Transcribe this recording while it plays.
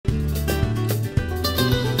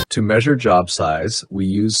To measure job size, we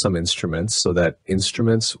use some instruments. So that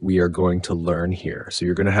instruments we are going to learn here. So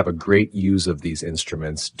you're going to have a great use of these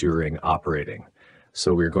instruments during operating.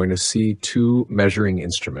 So we're going to see two measuring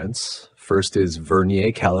instruments. First is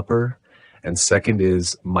Vernier Caliper, and second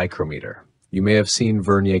is micrometer. You may have seen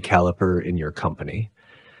Vernier Caliper in your company.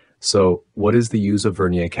 So what is the use of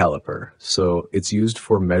Vernier Caliper? So it's used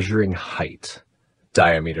for measuring height,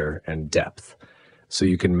 diameter, and depth. So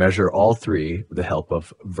you can measure all three with the help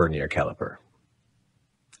of Vernier Caliper.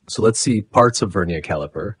 So let's see parts of Vernier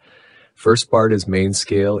Caliper. First part is main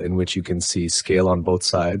scale, in which you can see scale on both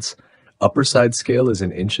sides. Upper side scale is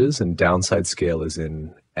in inches and downside scale is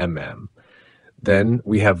in mm. Then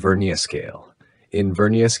we have vernier scale. In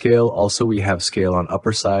vernier scale also we have scale on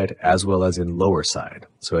upper side as well as in lower side.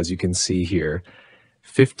 So as you can see here,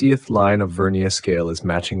 50th line of vernier scale is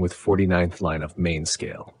matching with 49th line of main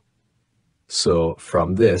scale. So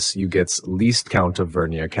from this, you get least count of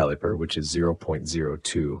Vernier Caliper, which is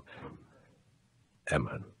 0.02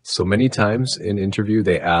 mm. So many times in interview,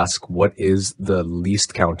 they ask, what is the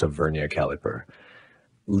least count of Vernier Caliper?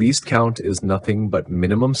 Least count is nothing but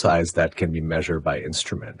minimum size that can be measured by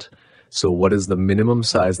instrument. So what is the minimum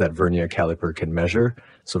size that Vernier Caliper can measure?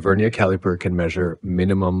 So Vernier Caliper can measure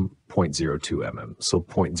minimum 0.02 mm. So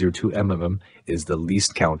 0.02 mm is the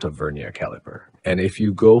least count of Vernier Caliper. And if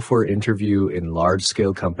you go for interview in large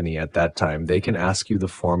scale company at that time, they can ask you the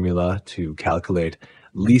formula to calculate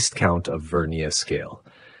least count of vernier scale.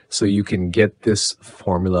 So you can get this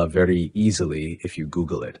formula very easily if you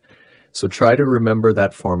Google it. So try to remember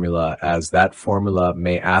that formula, as that formula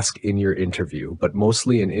may ask in your interview, but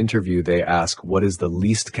mostly in interview they ask what is the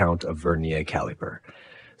least count of Vernier Caliper.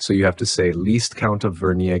 So you have to say least count of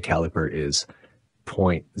Vernier Caliper is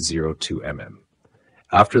 0.02 mm.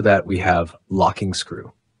 After that we have locking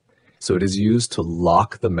screw. So it is used to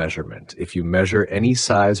lock the measurement. If you measure any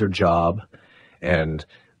size or job and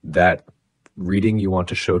that reading you want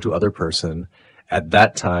to show to other person, at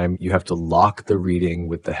that time, you have to lock the reading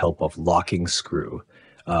with the help of locking screw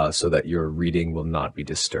so that your reading will not be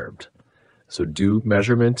disturbed. So do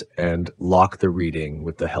measurement and lock the reading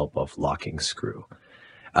with the help of locking screw.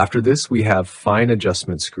 After this, we have fine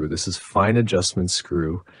adjustment screw. This is fine adjustment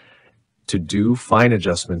screw to do fine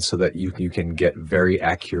adjustments so that you can get very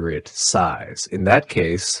accurate size. In that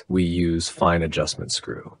case, we use fine adjustment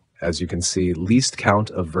screw. As you can see, least count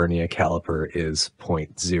of Vernier Caliper is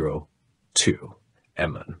 0.02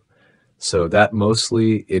 mm. So that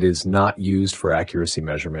mostly it is not used for accuracy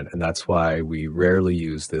measurement, and that's why we rarely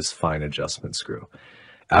use this fine adjustment screw.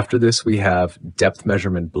 After this we have depth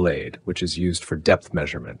measurement blade, which is used for depth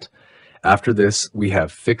measurement. After this we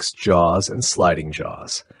have fixed jaws and sliding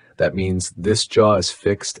jaws. That means this jaw is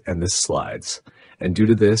fixed and this slides. And due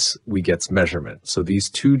to this we get measurement. So these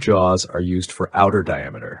two jaws are used for outer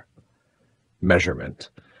diameter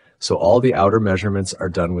measurement. So all the outer measurements are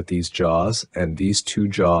done with these jaws, and these two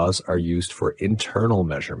jaws are used for internal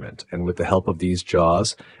measurement. And with the help of these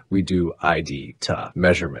jaws, we do ID to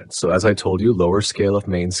measurement. So as I told you, lower scale of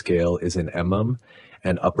main scale is in mm,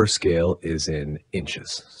 and upper scale is in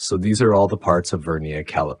inches. So these are all the parts of Vernier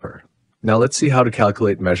Caliper. Now let's see how to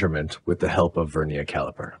calculate measurement with the help of Vernier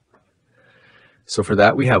Caliper. So for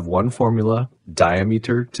that we have one formula,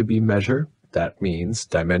 diameter to be measured. That means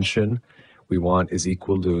dimension we want is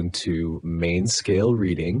equal to main scale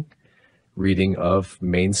reading of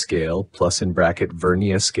main scale plus in bracket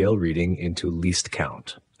vernier scale reading into least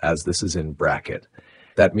count, as this is in bracket.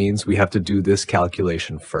 That means we have to do this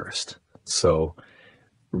calculation first. So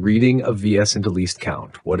reading of VS into least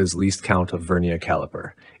count. What is least count of Vernier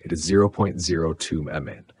Caliper? It is 0.02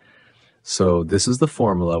 mm. So this is the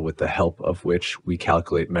formula with the help of which we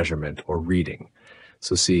calculate measurement or reading.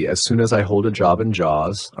 So see, as soon as I hold a job in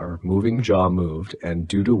jaws, our moving jaw moved, and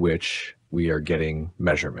due to which we are getting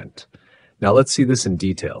measurement. Now let's see this in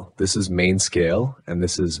detail. This is main scale, and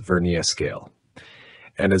this is vernier scale.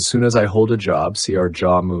 And as soon as I hold a job, see our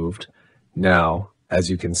jaw moved. Now, as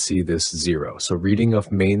you can see, this 0. So reading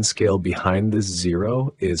of main scale behind this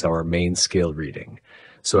 0 is our main scale reading.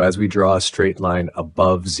 So as we draw a straight line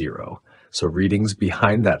above 0, so readings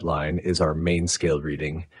behind that line is our main scale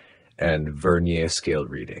reading and vernier scale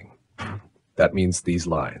reading. That means these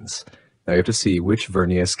lines. Now you have to see which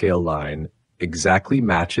vernier scale line exactly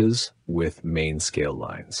matches with main scale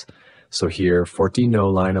lines. So here, 14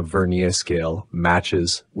 line of vernier scale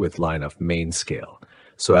matches with line of main scale.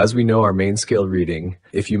 So as we know our main scale reading,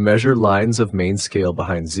 if you measure lines of main scale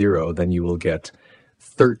behind 0, then you will get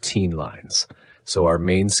 13 lines. So our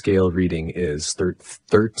main scale reading is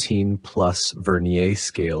 13 plus vernier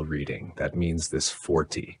scale reading. That means this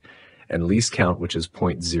 40. and least count, which is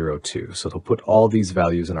 0.02. So it'll put all these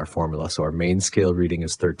values in our formula. So our main scale reading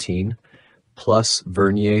is 13, plus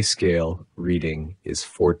Vernier scale reading is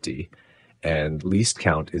 40, and least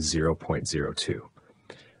count is 0.02.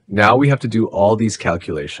 Now we have to do all these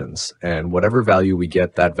calculations, and whatever value we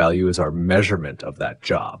get, that value is our measurement of that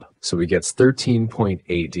job. So we get 13.8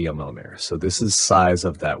 dmillimeters. So this is size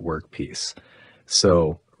of that workpiece.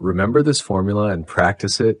 So remember this formula and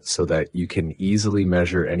practice it so that you can easily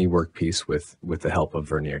measure any workpiece with the help of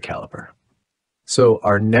Vernier Caliper. So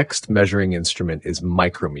our next measuring instrument is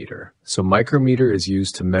micrometer. So micrometer is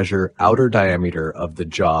used to measure outer diameter of the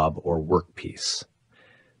job or workpiece.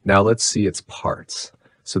 Now let's see its parts.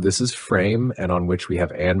 So this is frame, and on which we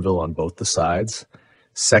have anvil on both the sides.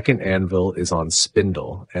 Second anvil is on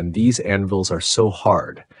spindle, and these anvils are so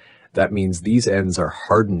hard. That means these ends are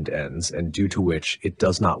hardened ends, and due to which it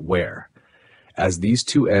does not wear, as these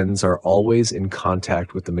two ends are always in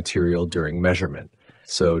contact with the material during measurement.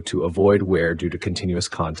 So to avoid wear due to continuous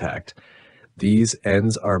contact, these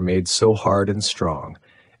ends are made so hard and strong.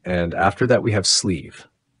 And after that we have sleeve.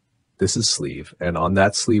 This is sleeve, and on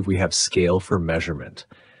that sleeve we have scale for measurement.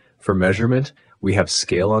 For measurement, we have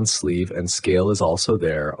scale on sleeve, and scale is also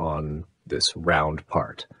there on this round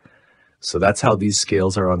part. So that's how these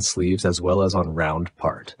scales are on sleeves as well as on round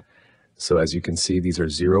part. So as you can see, these are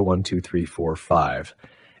 0, 1, 2, 3, 4, 5,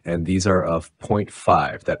 and these are of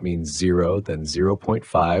 0.5. That means 0, then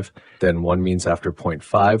 0.5, then 1 means after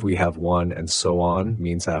 0.5 we have 1, and so on,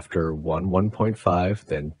 means after 1, 1.5,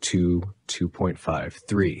 then 2, 2.5,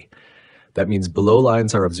 3. That means below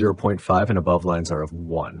lines are of 0.5 and above lines are of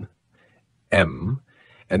 1. M,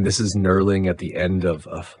 and this is knurling at the end of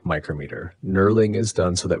a micrometer. Knurling is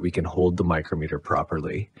done so that we can hold the micrometer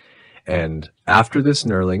properly. And after this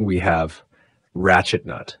knurling, we have ratchet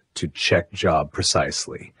nut to check job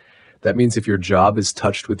precisely. That means if your job is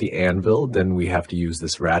touched with the anvil, then we have to use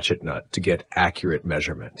this ratchet nut to get accurate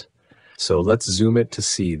measurement. So let's zoom it to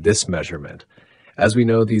see this measurement. As we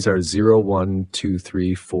know, these are 0, 1, 2,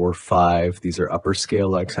 3, 4, 5. These are upper scale,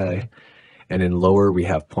 like say. And in lower, we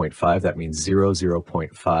have 0.5. That means 0,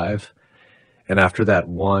 0.5. And after that,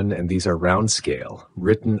 1. And these are round scale,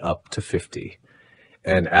 written up to 50.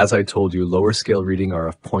 And as I told you, lower scale reading are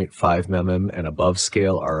of 0.5 mm, and above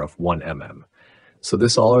scale are of 1 mm. So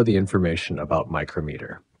this all are the information about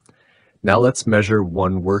micrometer. Now let's measure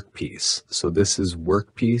one workpiece. So this is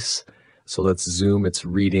workpiece. So let's zoom its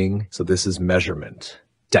reading. So this is measurement,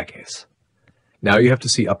 decades. Now you have to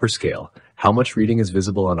see upper scale. How much reading is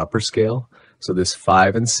visible on upper scale? So this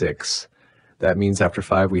 5 and 6, that means after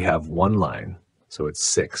 5 we have one line. So it's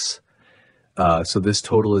 6. So this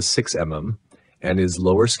total is 6 mm. And is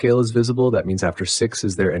lower scale is visible? That means after 6,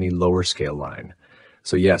 is there any lower scale line?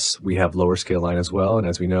 So yes, we have lower scale line as well, and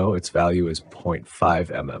as we know, its value is 0.5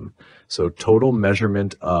 mm. So total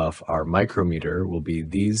measurement of our micrometer will be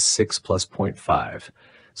these 6 plus 0.5.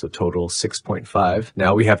 So total 6.5.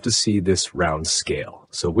 Now we have to see this round scale.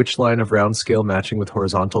 So which line of round scale matching with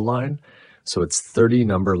horizontal line? So it's 30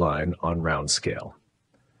 number line on round scale.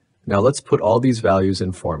 Now let's put all these values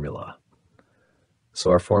in formula. So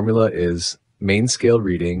our formula is main scale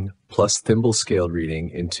reading plus thimble scale reading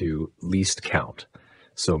into least count.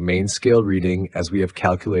 So main scale reading, as we have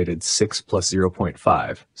calculated, 6 plus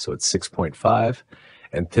 0.5, so it's 6.5,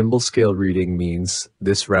 and thimble scale reading means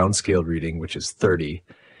this round scale reading, which is 30,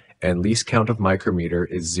 and least count of micrometer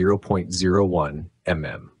is 0.01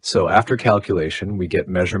 mm. So after calculation, we get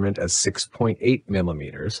measurement as 6.8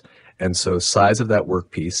 millimeters, and so size of that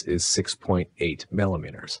workpiece is 6.8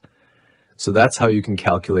 millimeters. So that's how you can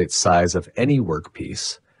calculate size of any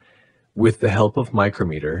workpiece. With the help of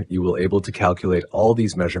micrometer, you will be able to calculate all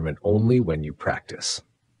these measurements only when you practice.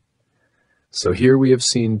 So here we have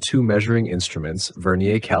seen two measuring instruments,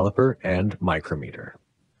 Vernier Caliper and micrometer.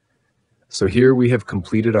 So here we have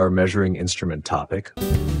completed our measuring instrument topic.